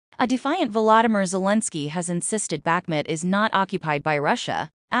A defiant Volodymyr Zelensky has insisted Bakhmut is not occupied by Russia,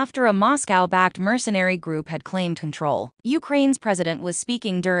 after a Moscow-backed mercenary group had claimed control. Ukraine's president was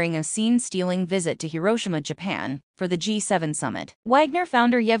speaking during a scene-stealing visit to Hiroshima, Japan, for the G7 summit. Wagner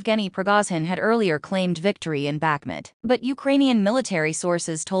founder Yevgeny Prigozhin had earlier claimed victory in Bakhmut, but Ukrainian military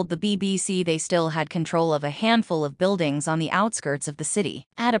sources told the BBC they still had control of a handful of buildings on the outskirts of the city.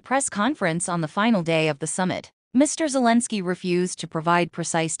 At a press conference on the final day of the summit, Mr. Zelensky refused to provide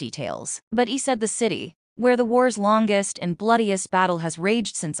precise details, but he said the city, where the war's longest and bloodiest battle has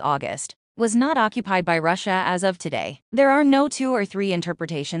raged since August, was not occupied by Russia as of today. There are no 2 or 3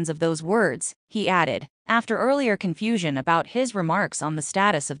 interpretations of those words, he added, after earlier confusion about his remarks on the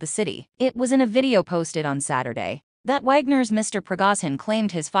status of the city. It was in a video posted on Saturday that Wagner's Mr. Prigozhin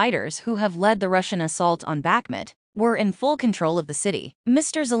claimed his fighters who have led the Russian assault on Bakhmut were in full control of the city.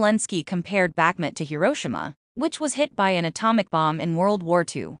 Mr. Zelensky compared Bakhmut to Hiroshima, which was hit by an atomic bomb in World War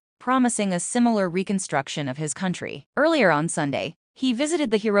II, promising a similar reconstruction of his country. Earlier on Sunday, he visited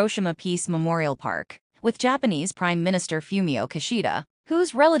the Hiroshima Peace Memorial Park with Japanese Prime Minister Fumio Kishida,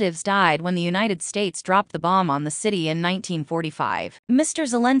 whose relatives died when the United States dropped the bomb on the city in 1945. Mr.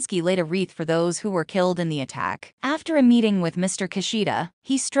 Zelensky laid a wreath for those who were killed in the attack. After a meeting with Mr. Kishida,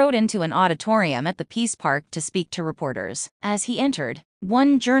 he strode into an auditorium at the Peace Park to speak to reporters. As he entered,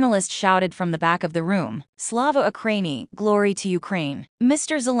 one journalist shouted from the back of the room, "Slava Ukraini, glory to Ukraine."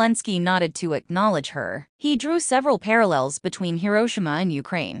 Mr. Zelensky nodded to acknowledge her. He drew several parallels between Hiroshima and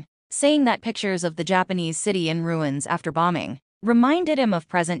Ukraine, saying that pictures of the Japanese city in ruins after bombing reminded him of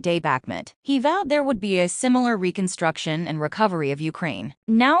present-day Bakhmut. He vowed there would be a similar reconstruction and recovery of Ukraine.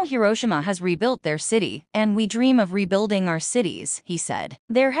 "Now Hiroshima has rebuilt their city, and we dream of rebuilding our cities," he said.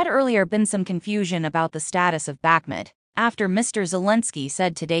 There had earlier been some confusion about the status of Bakhmut, after Mr. Zelensky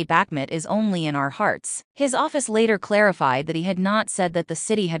said today Bakhmut is only in our hearts. His office later clarified that he had not said that the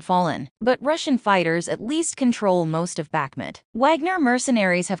city had fallen, but Russian fighters at least control most of Bakhmut. Wagner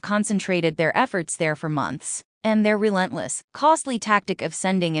mercenaries have concentrated their efforts there for months, and their relentless, costly tactic of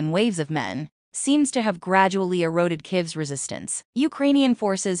sending in waves of men seems to have gradually eroded Kyiv's resistance. Ukrainian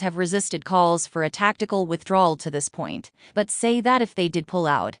forces have resisted calls for a tactical withdrawal to this point, but say that if they did pull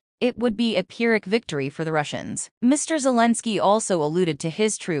out, it would be a Pyrrhic victory for the Russians. Mr. Zelensky also alluded to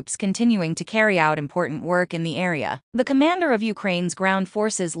his troops continuing to carry out important work in the area. The commander of Ukraine's ground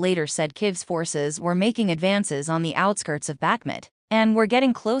forces later said Kyiv's forces were making advances on the outskirts of Bakhmut and were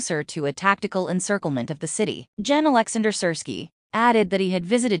getting closer to a tactical encirclement of the city. Gen. Alexander Sersky added that he had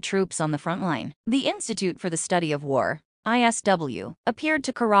visited troops on the front line. The Institute for the Study of War, ISW, appeared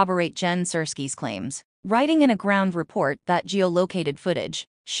to corroborate Gen. Sersky's claims, writing in a ground report that geolocated footage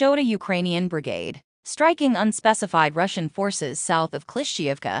showed a Ukrainian brigade striking unspecified Russian forces south of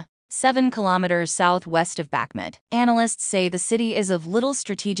Klishchiivka, 7 kilometers southwest of Bakhmut. Analysts say the city is of little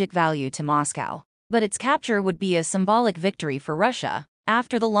strategic value to Moscow, but its capture would be a symbolic victory for Russia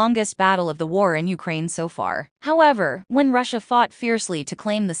after the longest battle of the war in Ukraine so far. However, when Russia fought fiercely to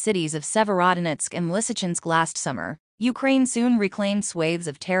claim the cities of Severodonetsk and Lysychansk last summer, Ukraine soon reclaimed swathes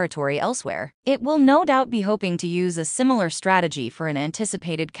of territory elsewhere. It will no doubt be hoping to use a similar strategy for an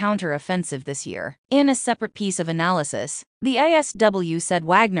anticipated counter-offensive this year. In a separate piece of analysis, the ISW said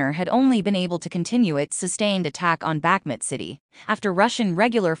Wagner had only been able to continue its sustained attack on Bakhmut city after Russian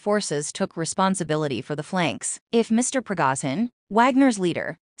regular forces took responsibility for the flanks. If Mr. Prigozhin, Wagner's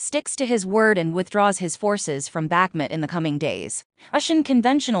leader, sticks to his word and withdraws his forces from Bakhmut in the coming days, Russian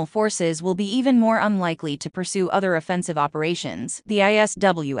conventional forces will be even more unlikely to pursue other offensive operations, the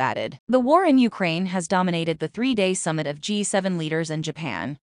ISW added. The war in Ukraine has dominated the 3-day summit of G7 leaders in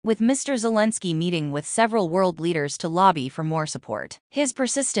Japan, with Mr. Zelensky meeting with several world leaders to lobby for more support. His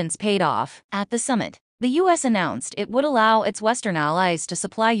persistence paid off. At the summit, the U.S. announced it would allow its Western allies to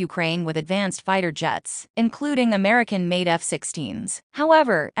supply Ukraine with advanced fighter jets, including American-made F-16s.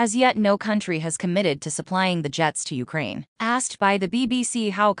 However, as yet no country has committed to supplying the jets to Ukraine. Asked by the BBC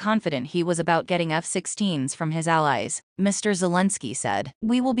how confident he was about getting F-16s from his allies, Mr. Zelensky said,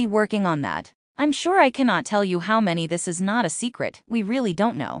 "We will be working on that. I'm sure I cannot tell you how many. This is not a secret. We really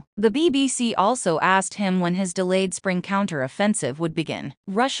don't know." The BBC also asked him when his delayed spring counter-offensive would begin.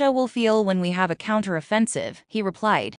 "Russia will feel when we have a counter-offensive," he replied.